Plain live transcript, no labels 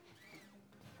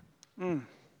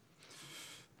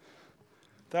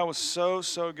That was so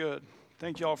good.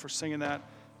 Thank you all for singing that.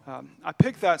 I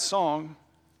picked that song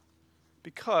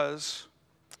because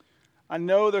I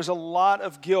know there's a lot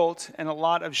of guilt and a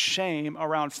lot of shame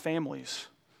around families.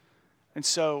 And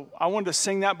so I wanted to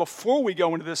sing that before we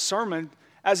go into this sermon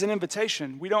as an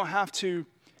invitation. We don't have to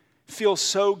feel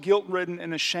so guilt-ridden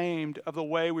and ashamed of the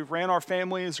way we've ran our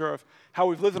families or of how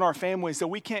we've lived in our families that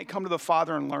we can't come to the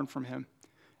Father and learn from him.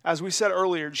 As we said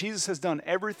earlier, Jesus has done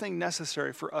everything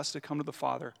necessary for us to come to the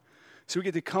Father. So we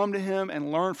get to come to him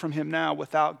and learn from him now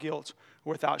without guilt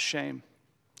or without shame.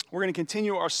 We're going to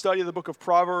continue our study of the book of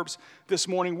Proverbs this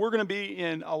morning. We're going to be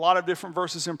in a lot of different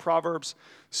verses in Proverbs.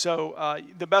 So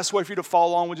the best way for you to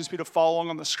follow along would just be to follow along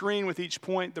on the screen with each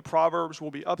point. The Proverbs will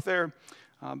be up there.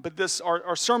 But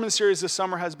our sermon series this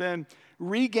summer has been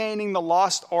regaining the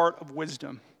lost art of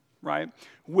wisdom, right?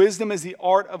 Wisdom is the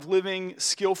art of living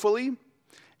skillfully.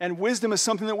 And wisdom is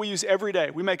something that we use every day.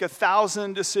 We make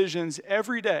 1,000 decisions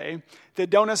every day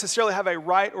that don't necessarily have a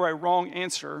right or a wrong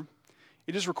answer.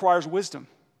 It just requires wisdom.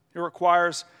 It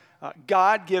requires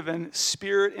God-given,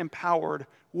 Spirit-empowered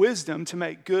wisdom to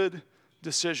make good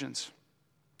decisions.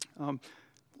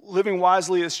 Living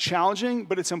wisely is challenging,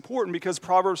 but it's important because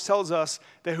Proverbs tells us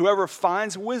that whoever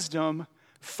finds wisdom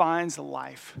finds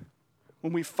life.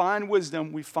 When we find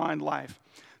wisdom, we find life.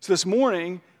 So this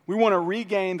morning, we want to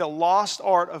regain the lost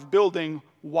art of building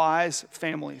wise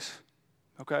families,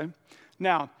 okay?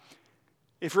 Now,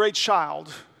 if you're a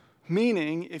child,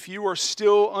 meaning if you are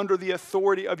still under the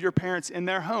authority of your parents in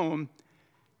their home,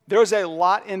 there's a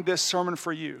lot in this sermon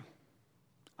for you.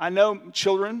 I know,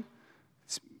 children,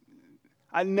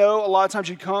 I know a lot of times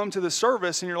you come to the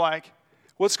service and you're like,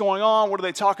 what's going on? What are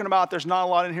they talking about? There's not a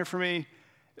lot in here for me.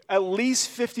 At least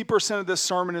 50% of this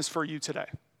sermon is for you today.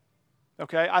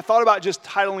 Okay, I thought about just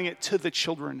titling it To the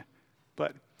Children,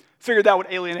 but figured that would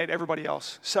alienate everybody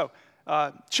else. So,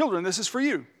 children, this is for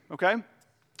you, okay?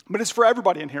 But it's for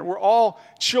everybody in here. We're all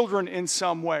children in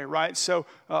some way, right? So,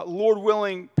 Lord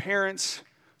willing, parents,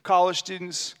 college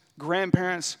students,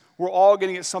 grandparents, we're all going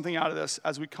to get something out of this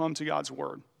as we come to God's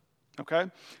Word, okay?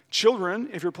 Children,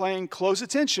 if you're paying close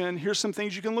attention, here's some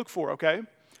things you can look for, okay?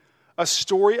 A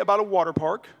story about a water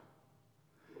park,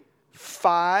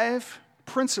 5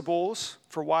 principles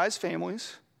for wise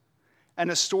families, and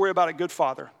a story about a good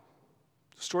father.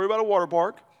 A story about a water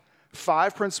park,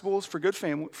 5 principles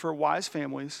for wise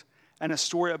families, and a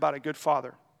story about a good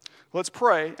father. Let's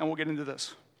pray, and we'll get into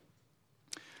this.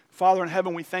 Father in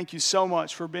heaven, we thank you so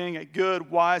much for being a good,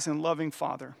 wise, and loving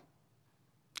Father.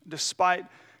 Despite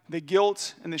the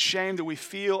guilt and the shame that we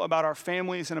feel about our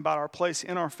families and about our place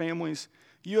in our families,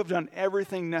 you have done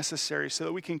everything necessary so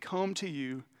that we can come to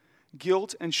you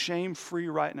guilt and shame-free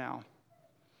right now,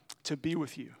 to be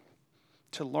with you,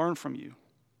 to learn from you,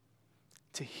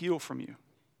 to heal from you.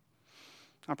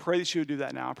 I pray that you would do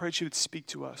that now. I pray that you would speak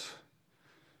to us.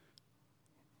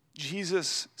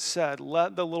 Jesus said,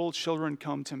 let the little children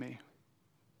come to me.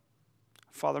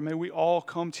 Father, may we all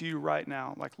come to you right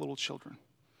now like little children.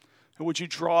 And would you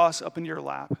draw us up into your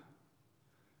lap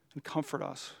and comfort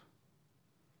us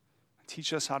and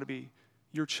teach us how to be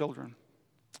your children.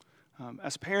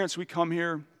 As parents, we come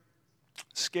here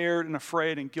scared and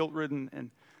afraid and guilt-ridden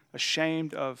and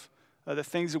ashamed of the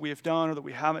things that we have done or that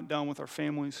we haven't done with our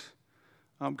families.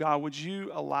 God, would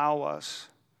you allow us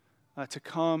to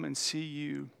come and see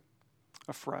you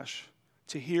afresh,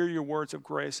 to hear your words of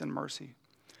grace and mercy,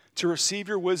 to receive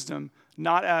your wisdom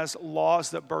not as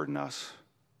laws that burden us,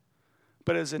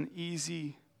 but as an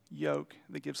easy yoke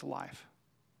that gives life.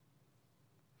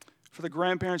 For the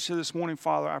grandparents here this morning,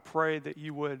 Father, I pray that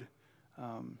you would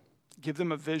give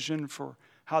them a vision for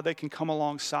how they can come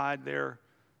alongside their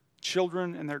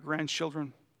children and their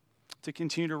grandchildren to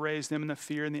continue to raise them in the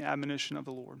fear and the admonition of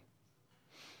the Lord.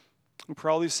 We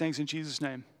pray all these things in Jesus'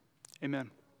 name.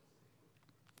 Amen.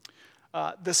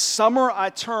 The summer I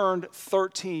turned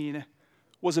 13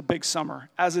 was a big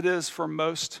summer, as it is for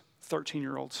most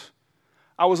 13-year-olds.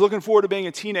 I was looking forward to being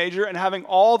a teenager and having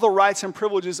all the rights and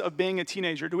privileges of being a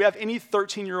teenager. Do we have any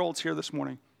 13-year-olds here this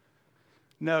morning?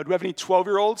 No. Do we have any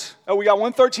 12-year-olds? Oh, we got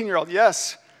one 13-year-old.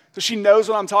 Yes. So she knows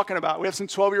what I'm talking about. We have some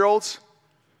 12-year-olds,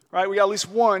 right? We got at least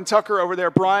one. Tucker over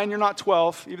there. Brian, you're not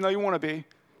 12, even though you want to be. You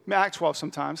may act 12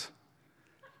 sometimes.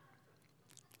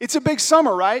 It's a big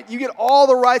summer, right? You get all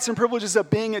the rights and privileges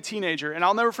of being a teenager. And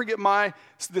I'll never forget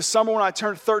the summer when I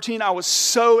turned 13. I was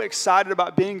so excited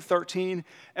about being 13.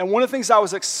 And one of the things I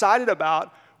was excited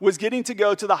about was getting to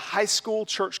go to the high school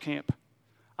church camp.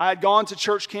 I had gone to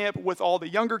church camp with all the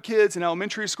younger kids in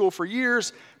elementary school for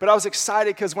years, but I was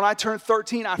excited because when I turned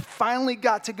 13, I finally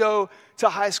got to go to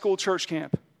high school church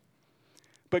camp.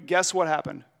 But guess what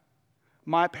happened?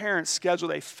 my parents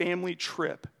scheduled a family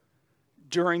trip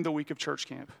during the week of church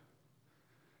camp.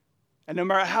 And no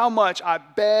matter how much I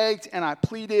begged and I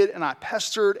pleaded and I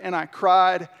pestered and I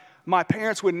cried, my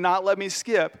parents would not let me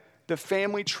skip the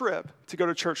family trip to go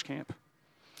to church camp.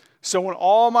 So when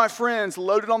all my friends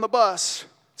loaded on the bus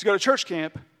to go to church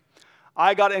camp,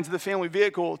 I got into the family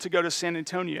vehicle to go to San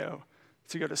Antonio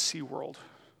to go to SeaWorld.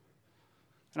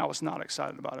 And I was not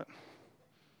excited about it.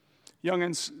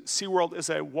 Youngins, SeaWorld is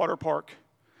a water park.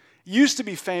 It used to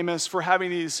be famous for having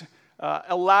these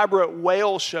elaborate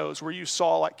whale shows where you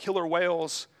saw like killer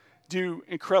whales do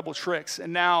incredible tricks.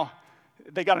 And now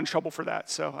they got in trouble for that.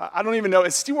 So I don't even know.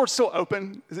 Is SeaWorld still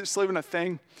open? Is it still even a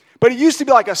thing? But it used to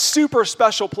be like a super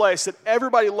special place that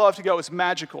everybody loved to go. It was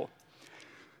magical.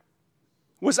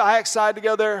 Was I excited to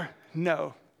go there?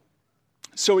 No.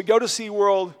 So we go to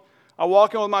SeaWorld. I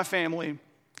walk in with my family.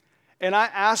 And I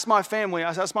asked my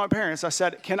parents, I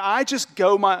said, can I just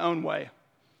go my own way?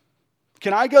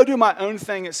 Can I go do my own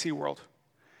thing at SeaWorld?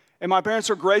 And my parents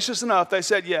were gracious enough. They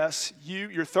said, yes,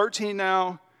 you're 13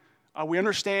 now. We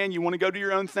understand you want to go do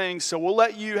your own thing, so we'll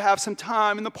let you have some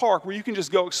time in the park where you can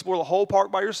just go explore the whole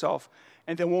park by yourself,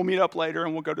 and then we'll meet up later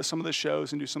and we'll go to some of the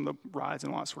shows and do some of the rides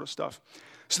and all that sort of stuff.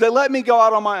 So they let me go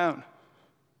out on my own,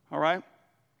 all right?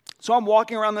 So I'm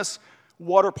walking around this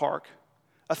water park,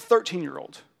 a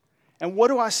 13-year-old, and what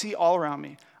do I see all around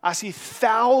me? I see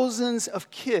thousands of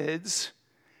kids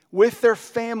with their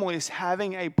families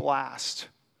having a blast.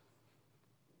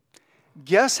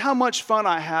 Guess how much fun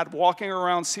I had walking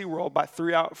around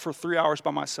SeaWorld for 3 hours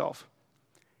by myself?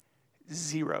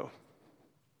 0.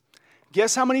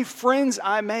 Guess how many friends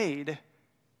I made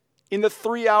in the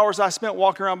 3 hours I spent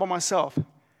walking around by myself?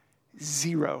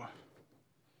 0.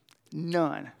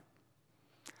 None.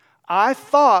 I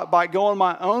thought by going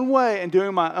my own way and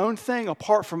doing my own thing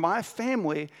apart from my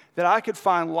family that I could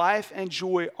find life and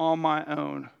joy on my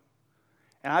own.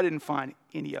 And I didn't find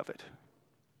any of it.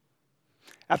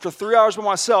 After 3 hours by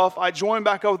myself, I joined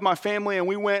back up with my family, and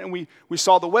we went and we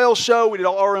saw the whale show. We did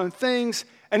all our own things,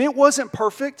 and it wasn't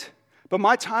perfect, but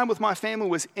my time with my family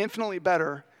was infinitely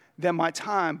better than my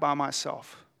time by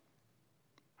myself.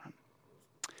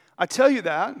 I tell you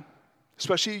that,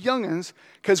 especially you youngins,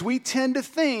 because we tend to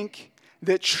think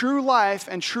that true life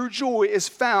and true joy is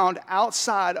found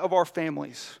outside of our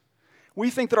families. We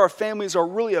think that our families are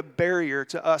really a barrier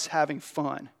to us having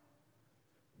fun.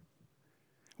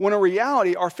 When in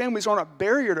reality, our families aren't a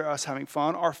barrier to us having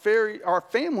fun. Our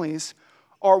families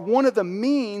are one of the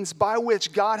means by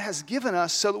which God has given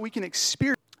us so that we can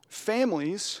experience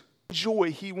families,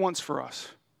 joy He wants for us.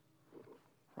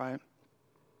 Right?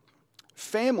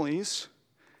 Families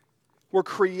were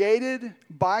created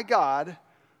by God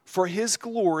for His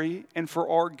glory and for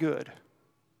our good.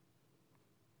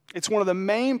 It's one of the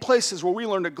main places where we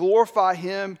learn to glorify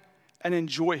Him and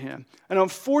enjoy Him. And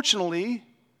unfortunately,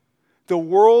 the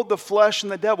world, the flesh,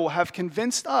 and the devil have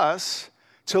convinced us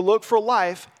to look for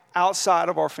life outside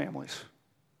of our families.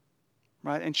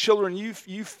 Right? And children, you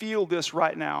feel this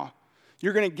right now.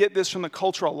 You're going to get this from the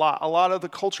culture a lot. A lot of the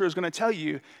culture is going to tell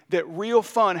you that real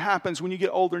fun happens when you get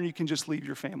older and you can just leave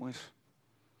your families.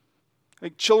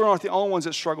 Like, children aren't the only ones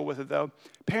that struggle with it, though.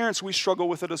 Parents, we struggle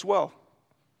with it as well.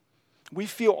 We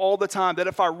feel all the time that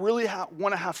if I really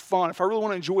want to have fun, if I really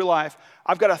want to enjoy life,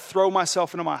 I've got to throw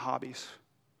myself into my hobbies.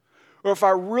 Or if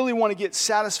I really want to get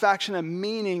satisfaction and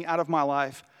meaning out of my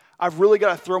life, I've really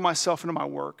got to throw myself into my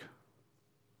work.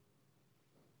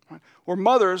 Right? Or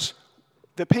mothers,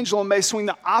 the pendulum may swing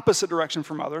the opposite direction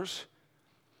for mothers.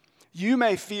 You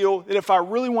may feel that if I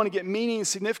really want to get meaning and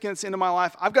significance into my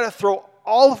life, I've got to throw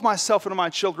all of myself into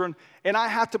my children, and I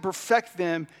have to perfect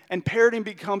them, and parenting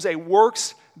becomes a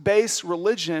works-based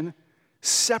religion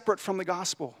separate from the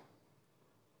gospel.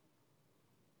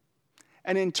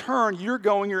 And in turn, you're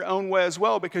going your own way as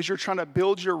well because you're trying to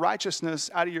build your righteousness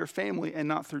out of your family and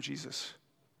not through Jesus.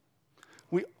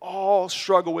 We all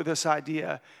struggle with this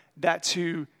idea that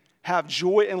to have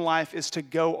joy in life is to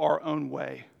go our own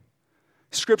way.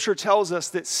 Scripture tells us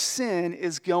that sin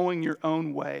is going your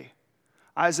own way.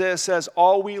 Isaiah says,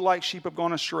 all we like sheep have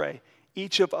gone astray.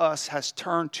 Each of us has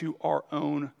turned to our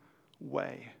own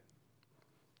way.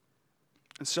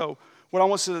 And so, what I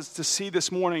want us to see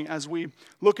this morning as we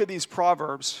look at these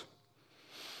Proverbs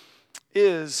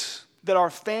is that our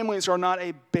families are not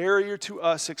a barrier to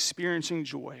us experiencing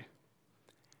joy.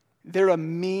 They're a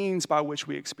means by which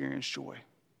we experience joy.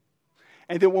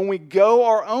 And that when we go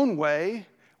our own way,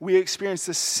 we experience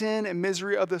the sin and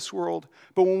misery of this world.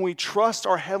 But when we trust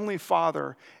our Heavenly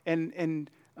Father and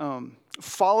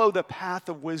follow the path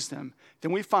of wisdom,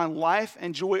 then we find life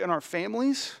and joy in our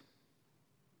families,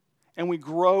 and we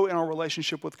grow in our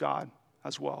relationship with God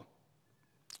as well.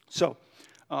 So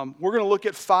we're going to look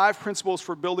at 5 principles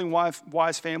for building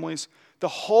wise families. The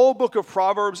whole book of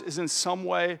Proverbs is in some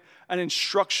way an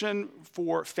instruction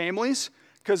for families,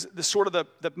 because the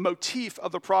motif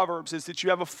of the Proverbs is that you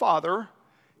have a father,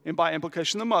 and by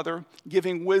implication the mother,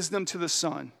 giving wisdom to the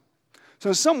son. So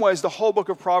in some ways, the whole book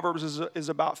of Proverbs is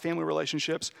about family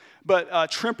relationships. But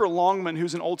Tremper Longman,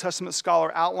 who's an Old Testament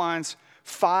scholar, outlines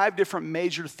 5 different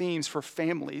major themes for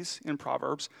families in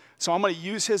Proverbs. So I'm going to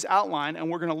use his outline, and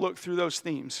we're going to look through those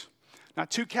themes. Now,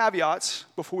 2 caveats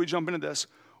before we jump into this.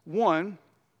 One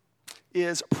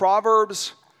is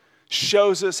Proverbs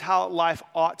shows us how life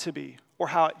ought to be, or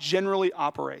how it generally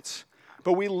operates.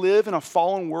 But we live in a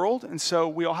fallen world, and so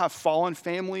we all have fallen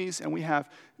families, and we have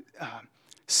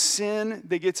sin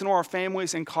that gets into our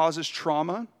families and causes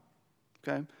trauma.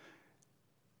 Okay?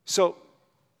 So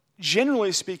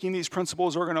generally speaking, these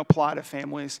principles are going to apply to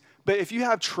families. But if you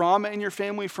have trauma in your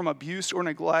family from abuse or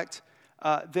neglect,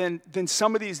 then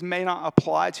some of these may not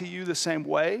apply to you the same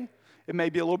way. It may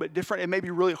be a little bit different. It may be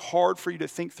really hard for you to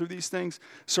think through these things.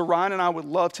 So Ryan and I would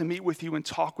love to meet with you and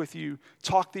talk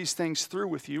these things through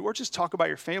with you, or just talk about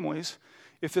your families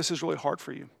if this is really hard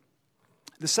for you.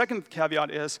 The second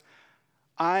caveat is,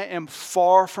 I am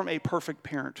far from a perfect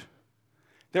parent.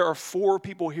 There are 4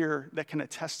 people here that can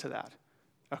attest to that,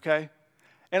 okay?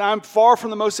 And I'm far from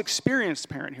the most experienced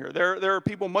parent here. There are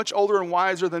people much older and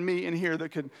wiser than me in here that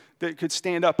could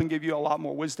stand up and give you a lot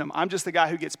more wisdom. I'm just the guy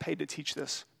who gets paid to teach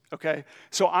this. Okay,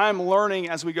 so I'm learning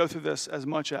as we go through this as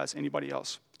much as anybody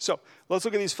else. So let's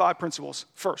look at these 5 principles.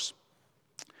 First,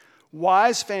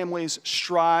 wise families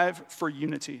strive for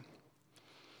unity.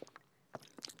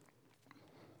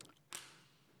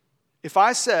 If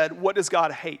I said, what does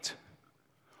God hate?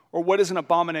 Or what is an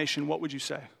abomination? What would you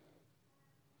say?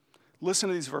 Listen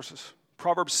to these verses.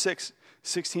 Proverbs 6,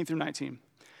 16 through 19.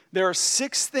 There are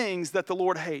 6 things that the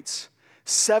Lord hates,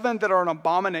 7 that are an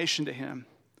abomination to him.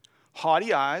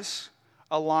 Haughty eyes,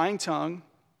 a lying tongue,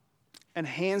 and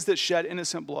hands that shed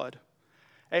innocent blood,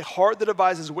 a heart that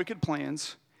devises wicked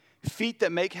plans, feet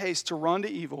that make haste to run to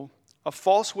evil, a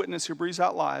false witness who breathes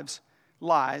out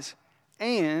lies,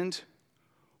 and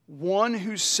one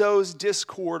who sows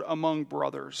discord among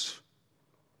brothers.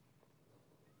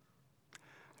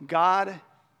 God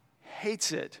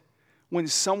hates it when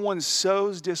someone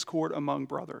sows discord among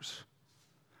brothers.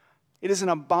 It is an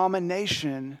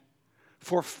abomination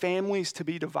for families to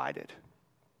be divided.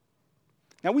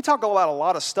 Now, we talk about a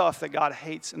lot of stuff that God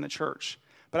hates in the church,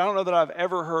 but I don't know that I've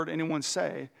ever heard anyone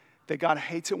say that God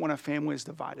hates it when a family is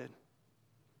divided.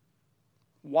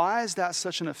 Why is that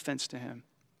such an offense to him?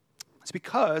 It's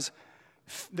because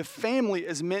the family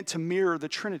is meant to mirror the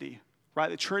Trinity,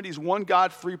 right? The Trinity is one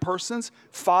God, 3 persons,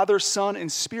 Father, Son,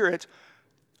 and Spirit,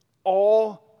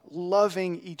 all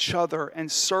loving each other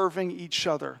and serving each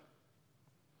other.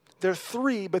 They're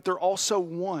 3, but they're also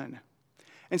 1.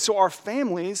 And so our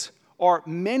families are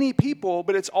many people,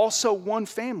 but it's also one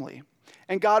family.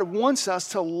 And God wants us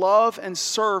to love and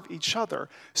serve each other.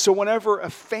 So whenever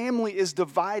a family is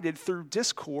divided through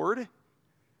discord,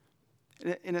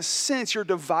 in a sense, you're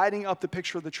dividing up the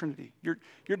picture of the Trinity.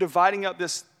 You're dividing up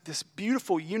this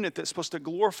beautiful unit that's supposed to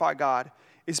glorify God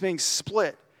is being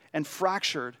split and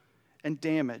fractured and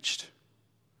damaged.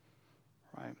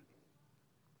 Right?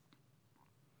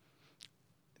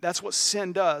 That's what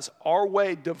sin does. Our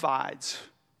way divides.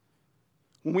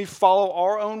 When we follow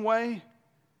our own way,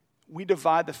 we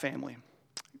divide the family.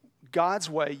 God's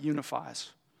way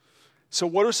unifies. So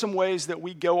what are some ways that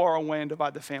we go our own way and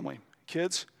divide the family?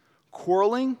 Kids,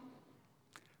 quarreling,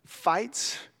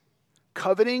 fights,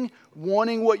 coveting,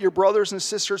 wanting what your brothers and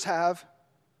sisters have,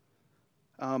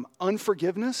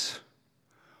 unforgiveness.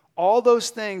 All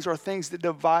those things are things that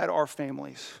divide our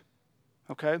families.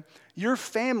 Okay? Your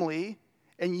family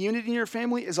and unity in your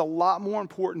family is a lot more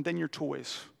important than your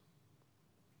toys.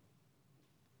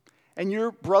 And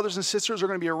your brothers and sisters are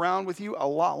going to be around with you a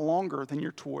lot longer than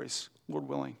your toys, Lord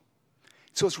willing.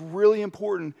 So it's really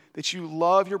important that you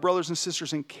love your brothers and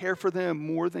sisters and care for them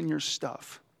more than your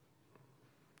stuff.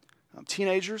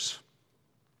 Teenagers,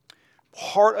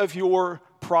 part of your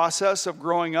process of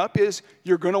growing up is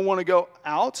you're going to want to go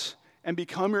out and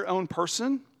become your own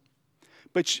person,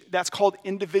 but that's called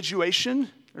individuation.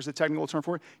 There's a technical term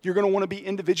for it. You're going to want to be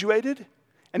individuated,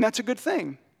 and that's a good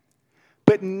thing,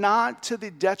 but not to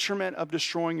the detriment of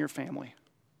destroying your family.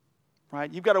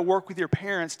 Right? You've got to work with your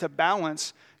parents to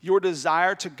balance your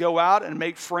desire to go out and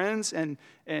make friends and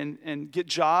get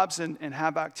jobs and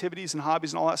have activities and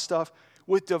hobbies and all that stuff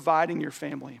with dividing your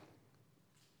family.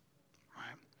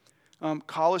 Right?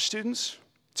 College students,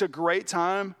 it's a great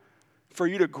time for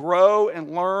you to grow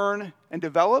and learn and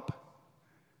develop,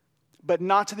 but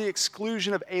not to the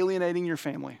exclusion of alienating your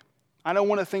family. I know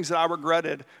one of the things that I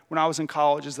regretted when I was in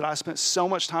college is that I spent so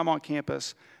much time on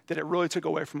campus that it really took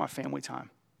away from my family time.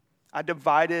 I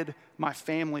divided my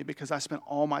family because I spent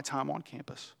all my time on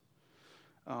campus.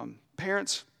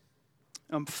 Parents,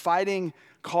 fighting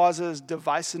causes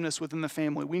divisiveness within the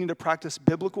family. We need to practice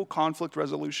biblical conflict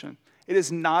resolution. It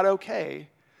is not okay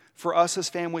for us as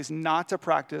families not to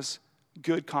practice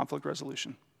good conflict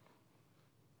resolution.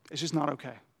 It's just not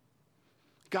okay.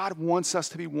 God wants us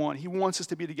to be one. He wants us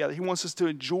to be together. He wants us to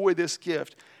enjoy this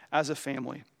gift as a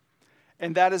family.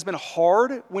 And that has been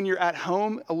hard when you're at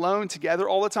home alone together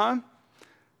all the time.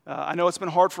 I know it's been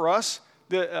hard for us.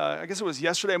 I guess it was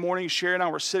yesterday morning, Sherry and I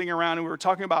were sitting around and we were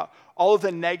talking about all of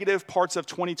the negative parts of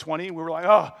 2020. We were like,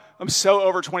 oh, I'm so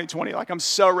over 2020. Like, I'm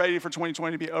so ready for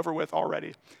 2020 to be over with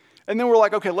already. And then we're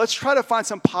like, okay, let's try to find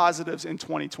some positives in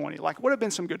 2020. Like, what have been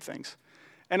some good things?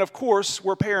 And of course,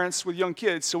 we're parents with young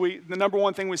kids, so the number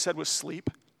one thing we said was sleep.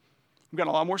 We've gotten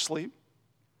a lot more sleep.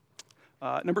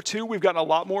 Number two, we've gotten a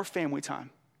lot more family time,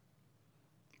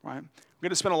 right? We're going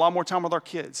to spend a lot more time with our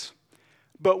kids.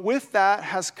 But with that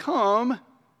has come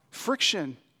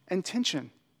friction and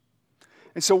tension.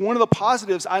 And so one of the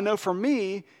positives I know for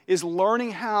me is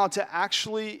learning how to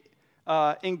actually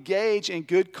engage in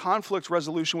good conflict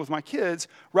resolution with my kids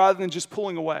rather than just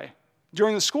pulling away.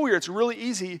 During the school year, it's really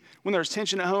easy when there's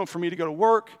tension at home for me to go to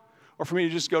work or for me to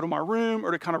just go to my room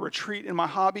or to kind of retreat in my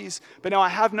hobbies. But now I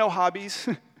have no hobbies.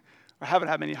 I haven't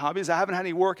had many hobbies. I haven't had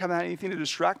any work, haven't had anything to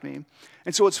distract me.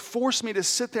 And so it's forced me to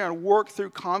sit there and work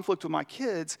through conflict with my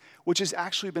kids, which has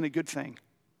actually been a good thing.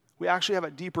 We actually have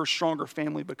a deeper, stronger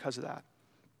family because of that.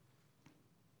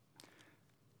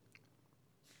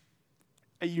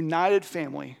 A united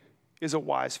family is a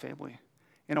wise family,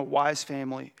 and a wise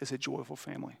family is a joyful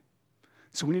family.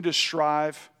 So we need to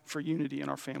strive for unity in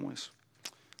our families.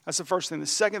 That's the first thing. The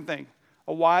second thing,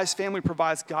 a wise family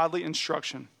provides godly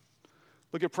instruction.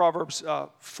 Look at Proverbs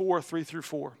 4, 3 through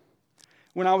 4.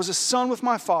 When I was a son with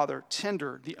my father,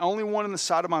 tender, the only one in the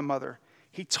side of my mother,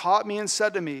 he taught me and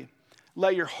said to me,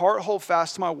 let your heart hold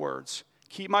fast to my words,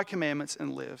 keep my commandments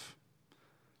and live.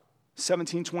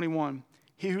 17:21.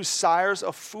 He who sires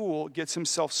a fool gets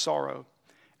himself sorrow,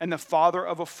 and the father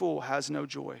of a fool has no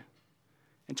joy.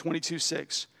 And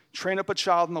 22:6. Train up a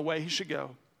child in the way he should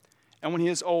go, and when he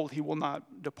is old, he will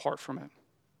not depart from it.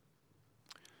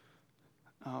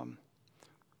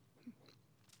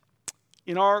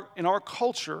 In our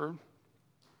culture,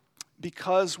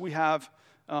 because we have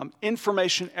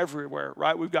information everywhere,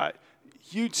 right? We've got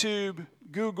YouTube,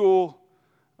 Google,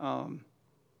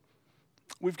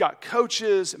 we've got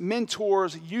coaches,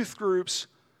 mentors, youth groups,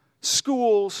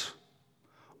 schools.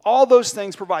 All those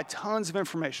things provide tons of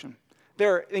information.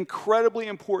 They're incredibly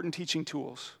important teaching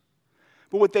tools.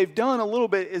 But what they've done a little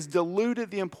bit is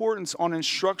diluted the importance on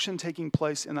instruction taking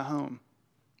place in the home,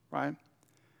 right?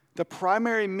 The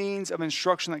primary means of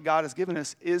instruction that God has given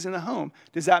us is in the home.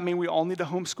 Does that mean we all need to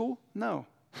homeschool? No.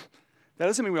 That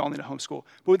doesn't mean we all need to homeschool.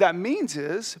 But what that means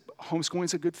is homeschooling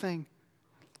is a good thing.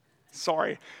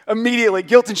 Sorry. Immediately,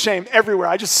 guilt and shame everywhere.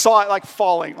 I just saw it like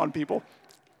falling on people.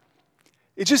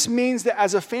 It just means that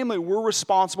as a family, we're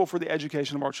responsible for the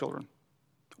education of our children.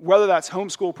 Whether that's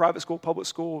homeschool, private school, public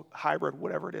school, hybrid,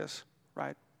 whatever it is,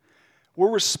 right?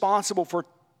 We're responsible for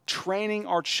training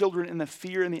our children in the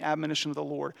fear and the admonition of the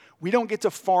Lord. We don't get to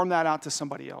farm that out to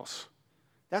somebody else.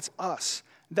 That's us.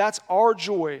 That's our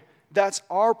joy. That's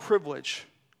our privilege.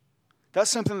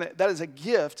 That's something that is a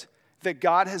gift that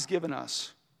God has given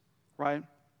us, right?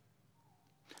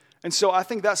 And so I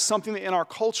think that's something that in our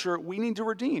culture we need to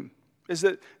redeem, is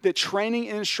that training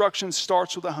and instruction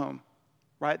starts with the home,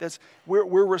 right?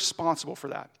 We're responsible for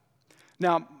that.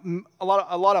 Now, a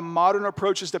lot of modern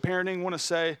approaches to parenting want to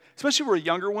say, especially for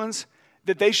younger ones,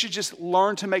 that they should just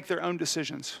learn to make their own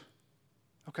decisions,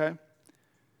 okay?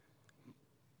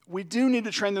 We do need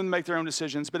to train them to make their own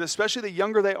decisions, but especially the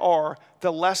younger they are,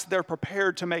 the less they're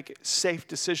prepared to make safe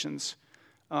decisions.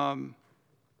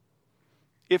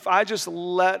 If I just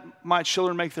let my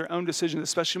children make their own decisions,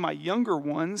 especially my younger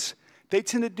ones, they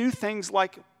tend to do things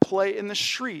like play in the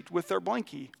street with their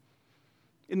blankie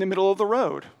in the middle of the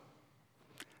road.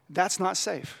 That's not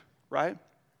safe, right?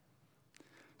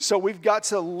 So we've got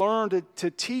to learn to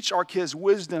teach our kids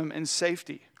wisdom and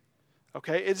safety,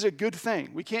 okay? It's a good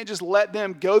thing. We can't just let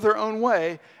them go their own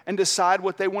way and decide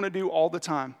what they want to do all the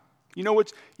time. You know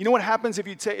what happens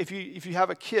if you have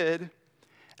a kid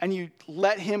and you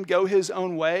let him go his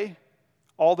own way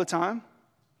all the time?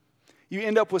 You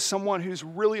end up with someone who's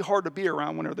really hard to be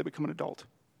around whenever they become an adult.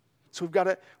 So we've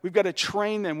got to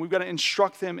train them. We've got to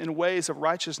instruct them in ways of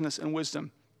righteousness and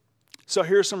wisdom. So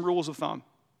here are some rules of thumb,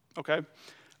 okay?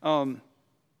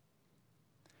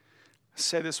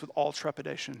 say this with all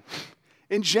trepidation.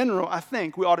 In general, I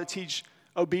think we ought to teach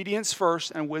obedience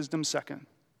first and wisdom second.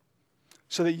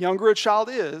 So the younger a child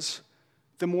is,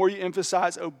 the more you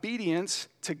emphasize obedience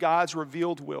to God's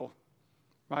revealed will.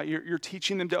 Right? You're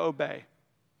teaching them to obey,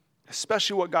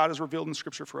 especially what God has revealed in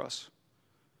Scripture for us.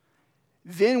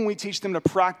 Then we teach them to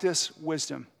practice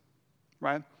wisdom,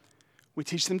 right? We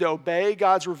teach them to obey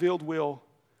God's revealed will.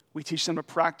 We teach them to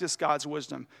practice God's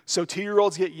wisdom. So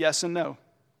 2-year-olds get yes and no,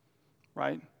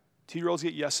 right? 2-year-olds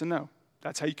get yes and no.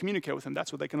 That's how you communicate with them.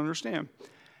 That's what they can understand.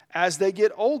 As they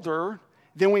get older,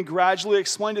 then we gradually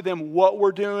explain to them what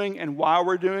we're doing and why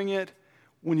we're doing it.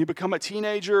 When you become a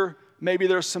teenager, maybe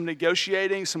there's some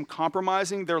negotiating, some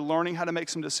compromising. They're learning how to make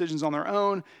some decisions on their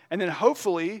own. And then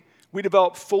hopefully, we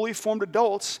develop fully formed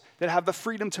adults that have the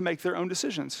freedom to make their own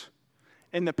decisions.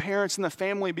 And the parents and the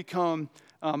family become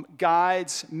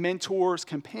guides, mentors,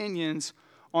 companions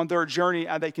on their journey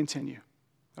as they continue.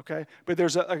 Okay? But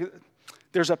there's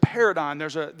a paradigm,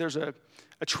 there's a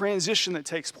transition that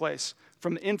takes place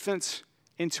from the infants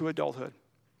into adulthood.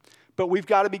 But we've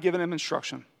got to be giving them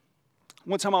instruction.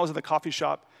 One time I was at the coffee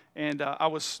shop, and I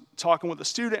was talking with a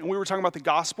student, and we were talking about the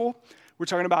gospel.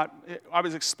 I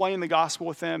was explaining the gospel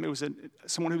with them. It was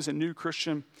someone who was a new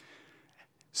Christian.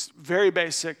 Very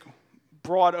basic,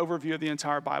 broad overview of the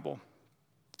entire Bible.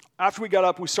 After we got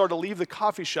up, we started to leave the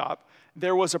coffee shop.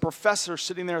 There was a professor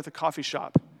sitting there at the coffee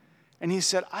shop, and he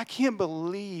said, "I can't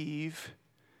believe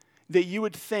that you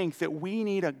would think that we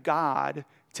need a God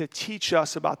to teach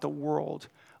us about the world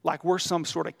like we're some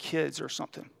sort of kids or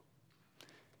something."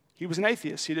 He was an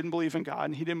atheist. He didn't believe in God,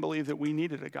 and he didn't believe that we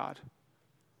needed a God.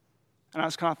 And I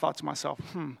just kind of thought to myself,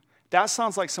 that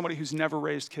sounds like somebody who's never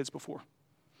raised kids before.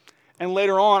 And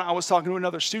later on, I was talking to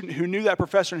another student who knew that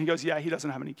professor, and he goes, yeah, he doesn't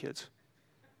have any kids.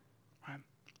 Right?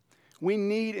 We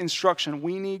need instruction.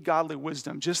 We need godly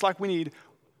wisdom, just like we need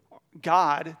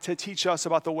God to teach us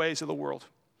about the ways of the world.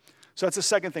 So that's the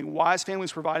second thing. Wise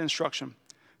families provide instruction.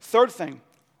 Third thing,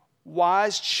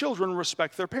 wise children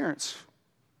respect their parents.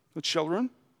 The children,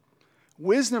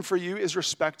 wisdom for you is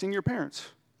respecting your parents.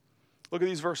 Look at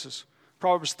these verses.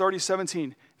 Proverbs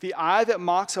 30:17. The eye that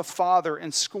mocks a father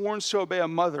and scorns to obey a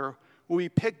mother will be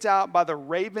picked out by the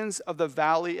ravens of the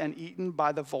valley and eaten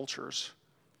by the vultures.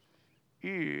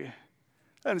 Ew. That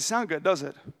doesn't sound good, does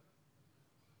it?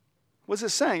 What's it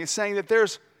saying? It's saying that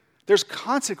there's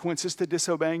consequences to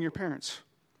disobeying your parents.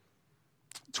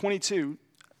 23,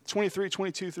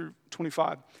 22 through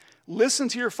 25. Listen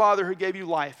to your father who gave you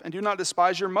life, and do not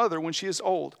despise your mother when she is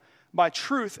old. By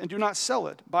truth, and do not sell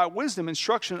it. By wisdom,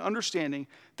 instruction, and understanding,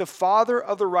 the father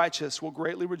of the righteous will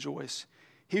greatly rejoice.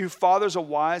 He who fathers a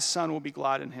wise son will be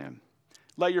glad in him.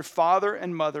 Let your father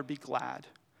and mother be glad.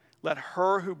 Let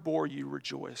her who bore you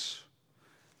rejoice.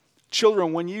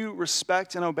 Children, when you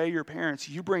respect and obey your parents,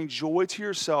 you bring joy to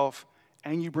yourself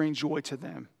and you bring joy to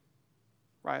them.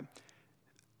 Right?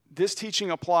 This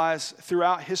teaching applies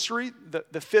throughout history.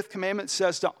 The fifth commandment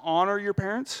says to honor your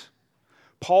parents.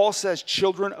 Paul says,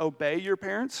 children, obey your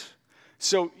parents.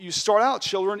 So you start out,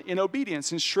 children, in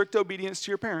obedience, in strict obedience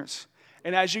to your parents.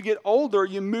 And as you get older,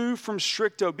 you move from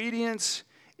strict obedience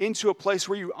into a place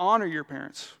where you honor your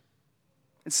parents.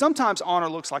 And sometimes honor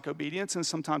looks like obedience, and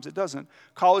sometimes it doesn't.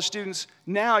 College students,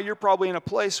 now you're probably in a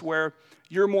place where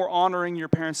you're more honoring your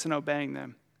parents than obeying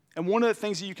them. And one of the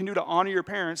things that you can do to honor your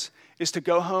parents is to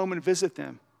go home and visit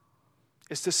them.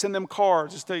 It's to send them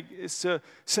cards. It's to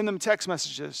send them text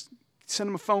messages. Send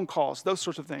them phone calls, those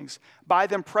sorts of things. Buy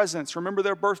them presents. Remember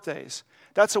their birthdays.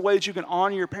 That's a way that you can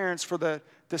honor your parents for the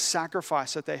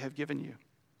sacrifice that they have given you.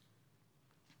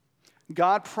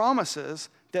 God promises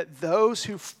that those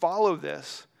who follow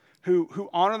this, who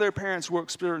honor their parents, will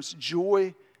experience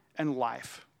joy and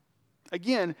life.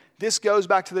 Again, this goes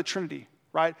back to the Trinity,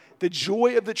 right? The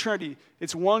joy of the Trinity.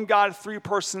 It's one God, three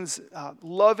persons,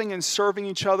 loving and serving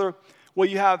each other. Well,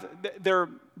 you have,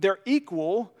 they're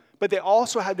equal, but they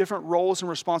also have different roles and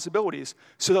responsibilities.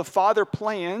 So the Father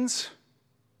plans,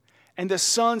 and the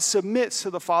Son submits to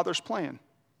the Father's plan.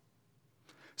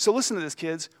 So listen to this,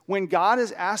 kids. When God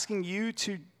is asking you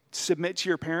to submit to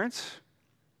your parents,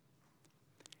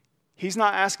 He's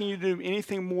not asking you to do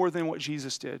anything more than what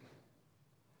Jesus did.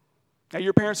 Now,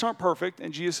 your parents aren't perfect,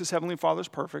 and Jesus' Heavenly Father is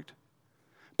perfect,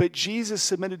 but Jesus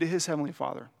submitted to His Heavenly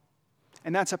Father.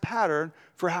 And that's a pattern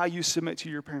for how you submit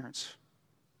to your parents.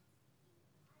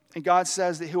 And God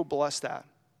says that He'll bless that,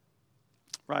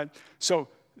 right? So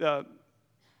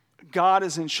God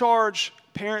is in charge,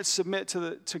 parents submit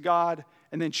to God,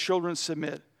 and then children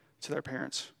submit to their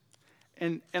parents.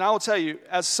 And I will tell you,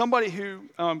 as somebody who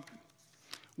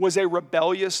was a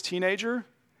rebellious teenager,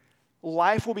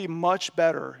 life will be much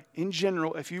better in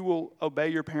general if you will obey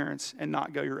your parents and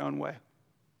not go your own way.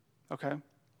 Okay?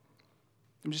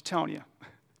 I'm just telling you.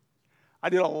 I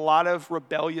did a lot of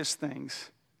rebellious things,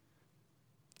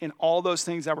 and all those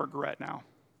things I regret now.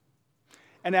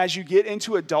 And as you get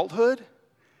into adulthood,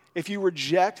 if you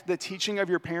reject the teaching of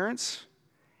your parents,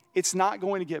 it's not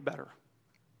going to get better.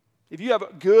 If you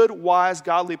have good, wise,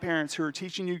 godly parents who are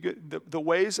teaching you the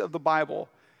ways of the Bible,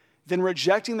 then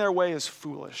rejecting their way is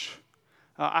foolish.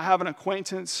 I have an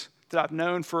acquaintance that I've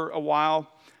known for a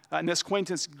while, and this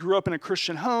acquaintance grew up in a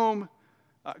Christian home,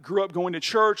 grew up going to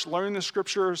church, learning the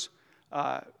scriptures,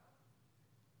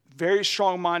 very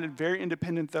strong-minded, very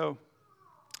independent though.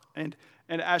 And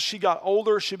as she got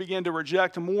older, she began to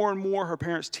reject more and more her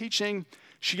parents' teaching.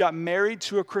 She got married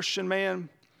to a Christian man,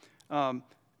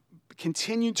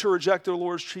 continued to reject the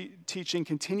Lord's teaching,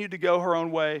 continued to go her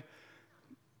own way.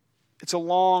 It's a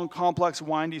long, complex,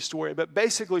 windy story, but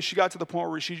basically she got to the point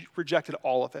where she rejected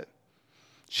all of it.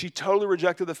 She totally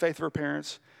rejected the faith of her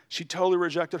parents. She totally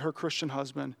rejected her Christian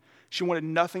husband. She wanted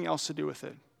nothing else to do with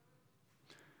it.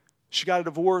 She got a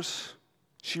divorce.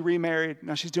 She remarried.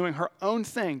 Now she's doing her own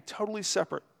thing, totally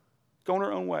separate, going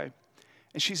her own way.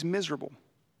 And she's miserable.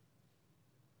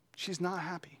 She's not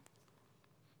happy.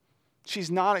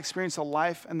 She's not experienced the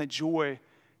life and the joy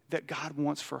that God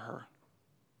wants for her.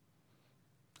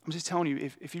 I'm just telling you,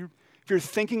 if you're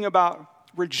thinking about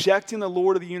rejecting the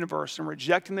Lord of the universe and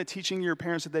rejecting the teaching of your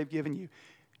parents that they've given you,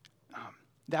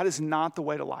 that is not the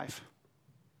way to life.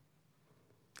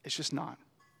 It's just not.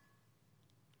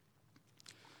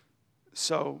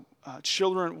 So,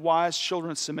 wise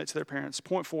children submit to their parents.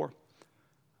 Point 4,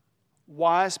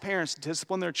 wise parents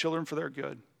discipline their children for their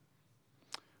good.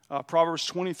 Proverbs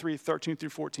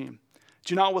 23:13-14.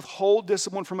 Do not withhold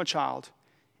discipline from a child.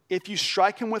 If you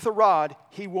strike him with a rod,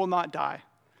 he will not die.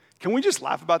 Can we just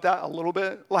laugh about that a little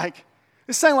bit? Like,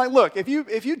 it's saying, like, look, if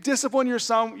you discipline your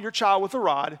child with a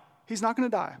rod, he's not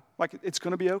going to die. Like, it's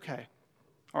going to be okay.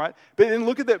 All right? But then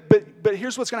look at that. But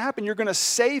here's what's going to happen. You're going to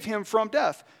save him from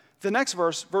death. The next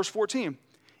verse 14.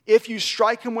 If you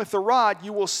strike him with the rod,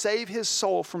 you will save his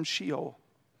soul from Sheol.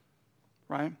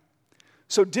 Right?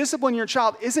 So discipline your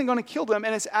child isn't going to kill them,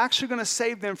 and it's actually going to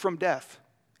save them from death.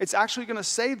 It's actually going to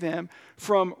save them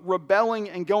from rebelling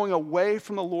and going away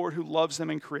from the Lord who loves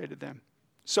them and created them.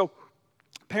 So,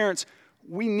 parents,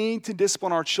 we need to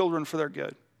discipline our children for their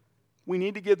good. We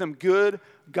need to give them good,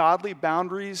 godly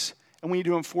boundaries, and we need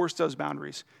to enforce those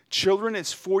boundaries. Children,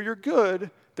 it's for your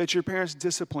good that your parents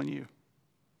discipline you.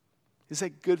 It's a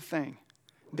good thing.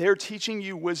 They're teaching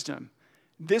you wisdom.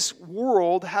 This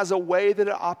world has a way that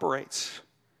it operates.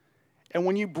 And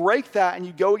when you break that and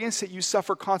you go against it, you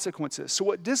suffer consequences. So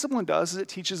what discipline does is it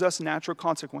teaches us natural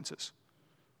consequences,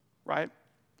 right?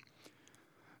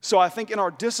 So I think in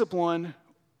our discipline,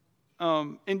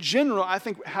 in general, I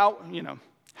think how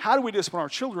do we discipline our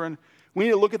children? We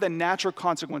need to look at the natural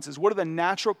consequences. What are the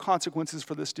natural consequences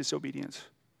for this disobedience?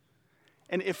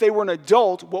 And if they were an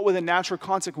adult, what would the natural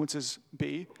consequences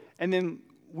be? And then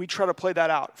we try to play that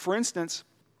out. For instance,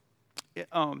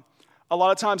 a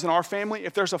lot of times in our family,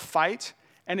 if there's a fight,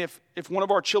 and if one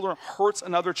of our children hurts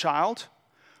another child,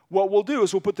 what we'll do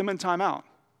is we'll put them in timeout.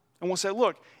 And we'll say,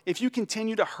 look, if you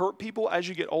continue to hurt people as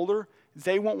you get older,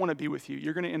 they won't want to be with you.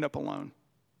 You're going to end up alone.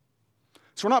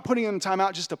 So we're not putting them in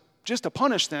timeout just to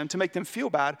punish them, to make them feel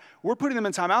bad. We're putting them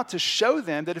in timeout to show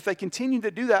them that if they continue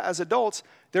to do that as adults,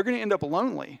 they're going to end up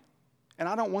lonely. And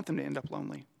I don't want them to end up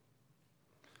lonely.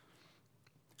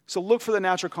 So look for the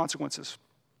natural consequences.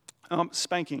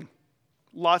 Spanking.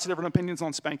 Lots of different opinions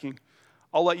on spanking.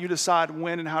 I'll let you decide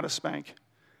when and how to spank.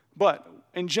 But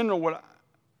in general,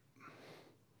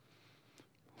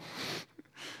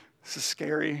 this is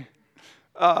scary.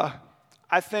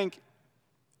 I think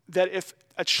that if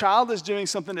a child is doing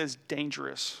something that is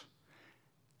dangerous,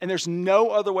 and there's no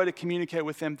other way to communicate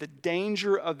with them the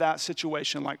danger of that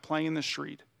situation, like playing in the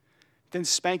street, then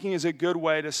spanking is a good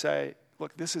way to say,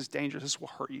 look, this is dangerous. This will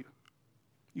hurt you.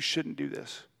 You shouldn't do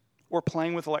this. Or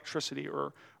playing with electricity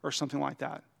or something like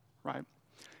that, right?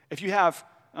 If you have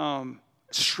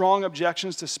strong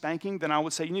objections to spanking, then I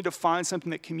would say you need to find something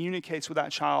that communicates with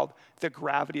that child the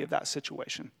gravity of that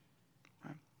situation.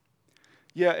 Right?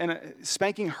 Yeah, and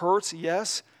spanking hurts,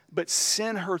 yes, but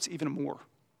sin hurts even more.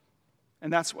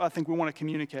 And that's what I think we want to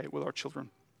communicate with our children.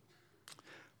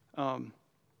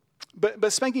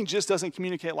 But spanking just doesn't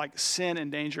communicate like sin and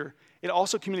danger. It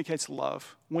also communicates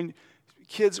love. When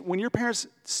your parents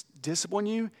discipline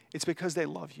you, it's because they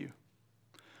love you.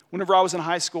 Whenever I was in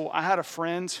high school, I had a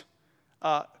friend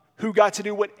who got to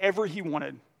do whatever he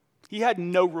wanted. He had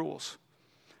no rules.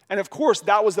 And of course,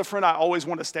 that was the friend I always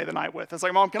wanted to stay the night with. It's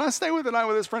like, Mom, can I stay with the night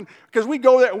with this friend? Because we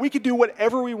go there and we could do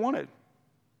whatever we wanted.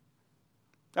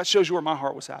 That shows you where my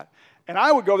heart was at. And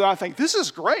I would go there and I think, this is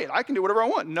great. I can do whatever I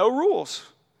want. No rules.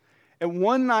 And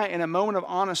one night, in a moment of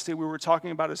honesty, we were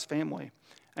talking about his family.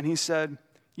 And he said,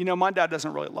 my dad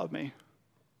doesn't really love me. And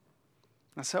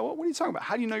I said, well, what are you talking about?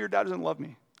 How do you know your dad doesn't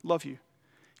love you?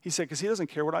 He said, because he doesn't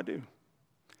care what I do.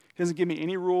 He doesn't give me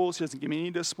any rules. He doesn't give me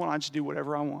any discipline. I just do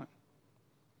whatever I want.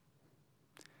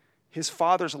 His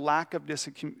father's lack of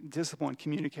discipline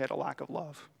communicated a lack of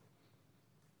love.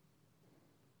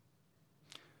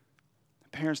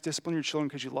 Parents, discipline your children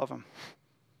because you love them.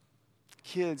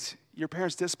 Kids, your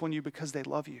parents discipline you because they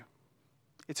love you.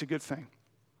 It's a good thing.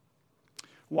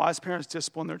 Wise parents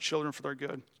discipline their children for their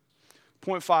good.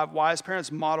 Point 5, wise parents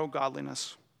model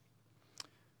godliness.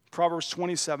 Proverbs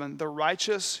 27, the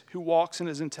righteous who walks in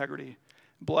his integrity,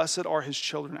 blessed are his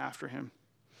children after him.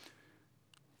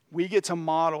 We get to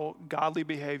model godly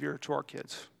behavior to our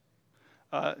kids.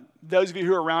 Those of you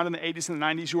who are around in the 80s and the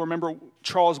 90s, you remember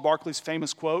Charles Barkley's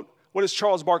famous quote. What is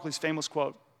Charles Barkley's famous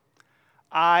quote?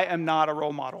 I am not a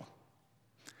role model.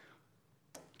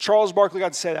 Charles Barkley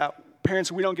got to say that.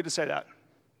 Parents, we don't get to say that.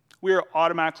 We are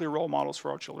automatically role models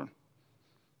for our children.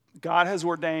 God has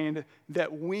ordained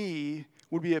that we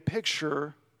would be a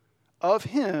picture of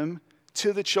him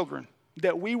to the children,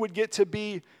 that we would get to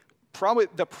be probably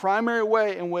the primary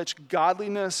way in which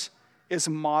godliness is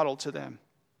modeled to them.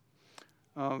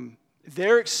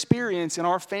 Their experience in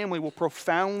our family will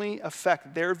profoundly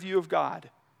affect their view of God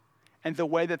and the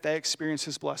way that they experience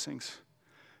his blessings.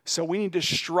 So we need to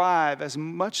strive as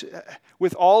much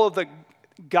with all of the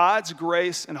God's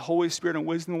grace and Holy Spirit and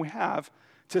wisdom we have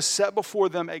to set before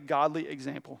them a godly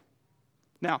example.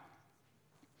 Now,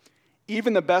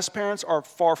 even the best parents are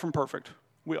far from perfect.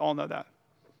 We all know that.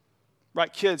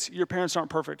 Right, kids, your parents aren't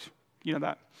perfect. You know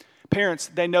that. Parents,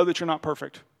 they know that you're not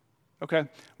perfect. Okay?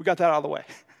 We got that out of the way.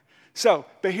 So,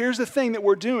 but here's the thing that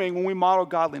we're doing when we model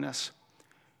godliness.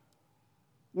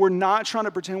 We're not trying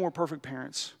to pretend we're perfect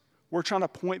parents. We're trying to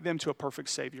point them to a perfect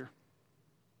Savior.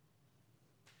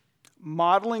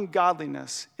 Modeling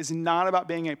godliness is not about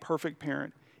being a perfect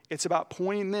parent. It's about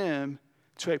pointing them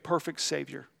to a perfect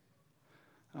Savior.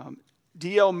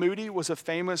 D.L. Moody was a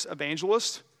famous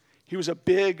evangelist. He was a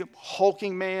big,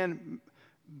 hulking man,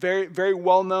 very, very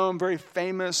well-known, very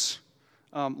famous.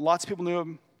 Lots of people knew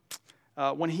him.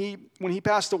 When he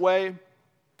passed away,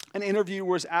 an interviewer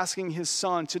was asking his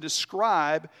son to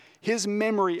describe his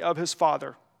memory of his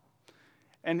father.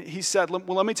 And he said,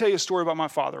 well, let me tell you a story about my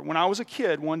father. When I was a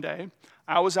kid one day,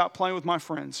 I was out playing with my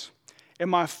friends, and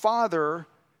my father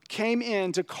came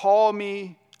in to call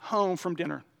me home from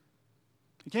dinner.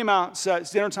 He came out and said,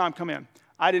 it's dinner time, come in.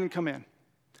 I didn't come in.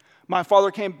 My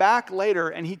father came back later,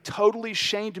 and he totally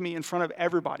shamed me in front of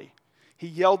everybody. He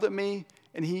yelled at me,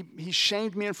 and he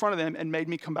shamed me in front of them and made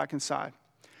me come back inside.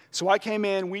 So I came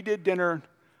in, we did dinner,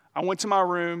 I went to my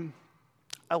room,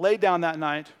 I laid down that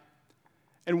night,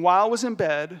 and while I was in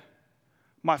bed,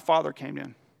 my father came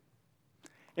in.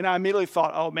 And I immediately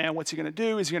thought, oh man, what's he going to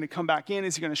do? Is he going to come back in?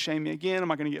 Is he going to shame me again?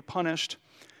 Am I going to get punished?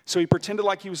 So he pretended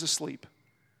like he was asleep.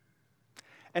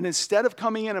 And instead of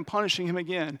coming in and punishing him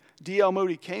again, D.L.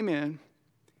 Moody came in,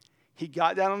 he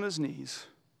got down on his knees,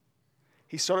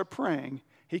 he started praying,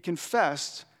 he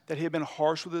confessed that he had been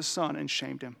harsh with his son and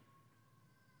shamed him.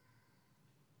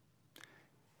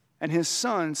 And his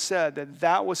son said that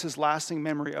that was his lasting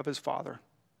memory of his father,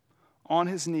 on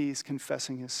his knees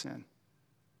confessing his sin.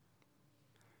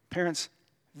 Parents,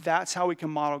 that's how we can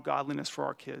model godliness for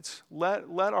our kids. Let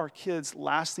our kids'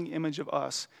 lasting image of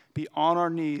us be on our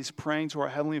knees praying to our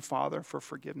Heavenly Father for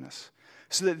forgiveness,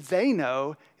 so that they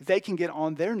know they can get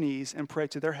on their knees and pray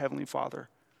to their Heavenly Father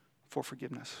for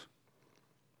forgiveness.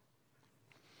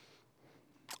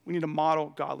 We need to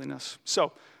model godliness.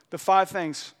 So, the 5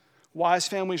 things. Wise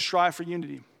families strive for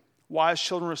unity. Wise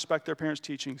children respect their parents'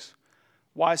 teachings.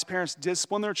 Wise parents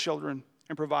discipline their children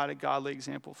and provide a godly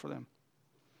example for them.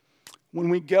 When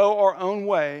we go our own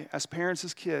way as parents,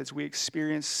 as kids, we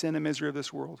experience sin and misery of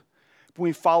this world. When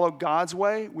we follow God's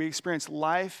way, we experience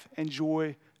life and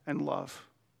joy and love.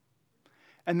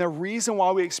 And the reason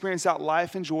why we experience that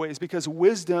life and joy is because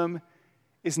wisdom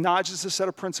is not just a set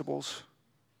of principles.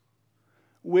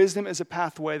 Wisdom is a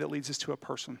pathway that leads us to a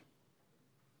person.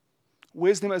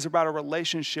 Wisdom is about a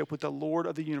relationship with the Lord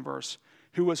of the universe,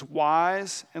 who is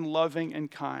wise and loving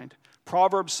and kind.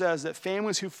 Proverbs says that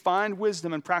families who find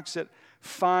wisdom and practice it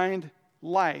find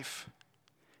life,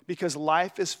 because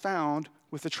life is found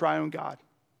with the triune God,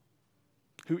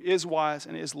 who is wise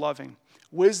and is loving.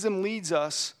 Wisdom leads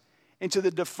us into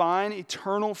the defined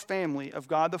eternal family of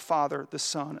God the Father, the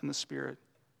Son, and the Spirit.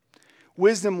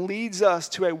 Wisdom leads us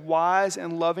to a wise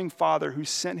and loving Father who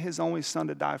sent his only Son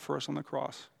to die for us on the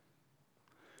cross.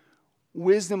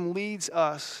 Wisdom leads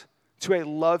us to a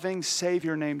loving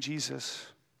Savior named Jesus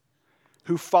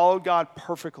who followed God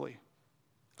perfectly,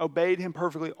 obeyed him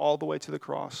perfectly all the way to the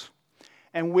cross.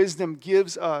 And wisdom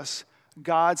gives us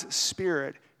God's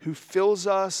Spirit who fills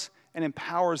us and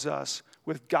empowers us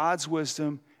with God's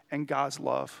wisdom and God's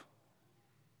love.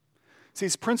 See,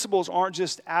 these principles aren't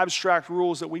just abstract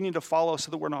rules that we need to follow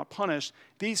so that we're not punished.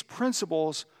 These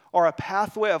principles are a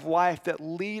pathway of life that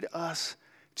lead us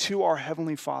to our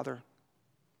Heavenly Father.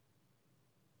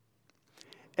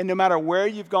 And no matter where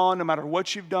you've gone, no matter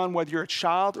what you've done, whether you're a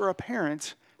child or a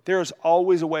parent, there is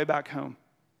always a way back home.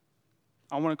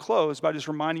 I want to close by just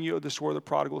reminding you of the story of the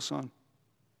prodigal son.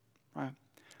 Right?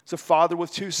 It's a father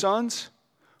with two sons.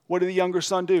 What did the younger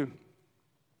son do?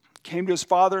 Came to his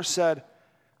father, said,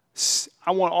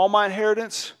 I want all my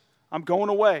inheritance. I'm going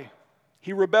away.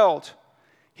 He rebelled.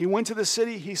 He went to the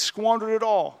city. He squandered it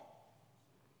all.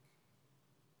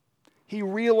 He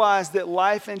realized that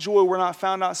life and joy were not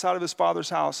found outside of his father's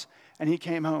house, and he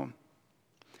came home.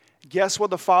 Guess what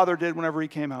the father did whenever he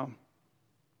came home?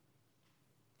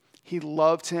 He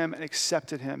loved him and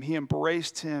accepted him. He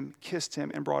embraced him, kissed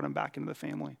him, and brought him back into the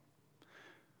family.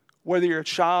 Whether you're a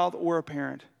child or a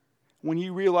parent, when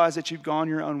you realize that you've gone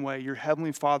your own way, your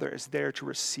Heavenly Father is there to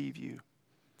receive you,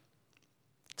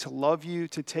 to love you,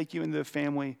 to take you into the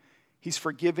family. He's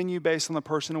forgiven you based on the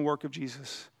person and work of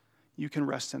Jesus. You can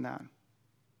rest in that.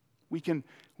 We can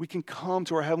come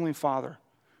to our Heavenly Father.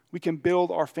 We can build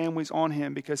our families on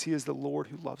him because he is the Lord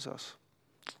who loves us.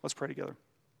 Let's pray together.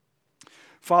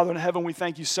 Father in heaven, we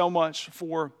thank you so much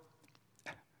for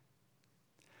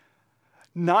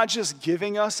not just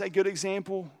giving us a good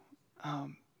example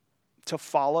to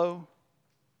follow,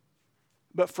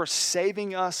 but for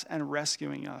saving us and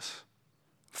rescuing us,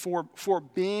 for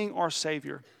being our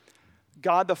Savior.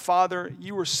 God the Father,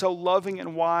 you were so loving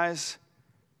and wise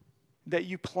that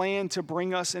you planned to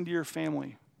bring us into your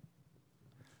family.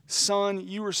 Son,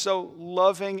 you were so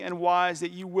loving and wise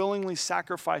that you willingly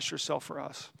sacrificed yourself for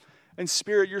us. And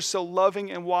Spirit, you're so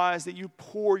loving and wise that you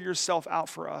pour yourself out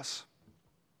for us.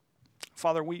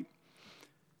 Father, we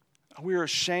are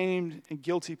ashamed and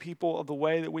guilty people of the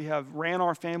way that we have ran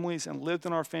our families and lived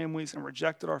in our families and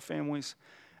rejected our families.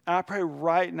 And I pray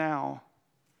right now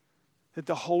that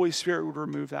the Holy Spirit would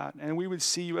remove that and we would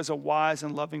see you as a wise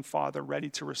and loving Father ready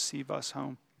to receive us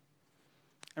home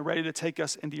and ready to take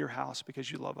us into your house because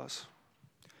you love us.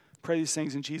 Pray these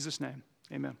things in Jesus' name.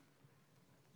 Amen.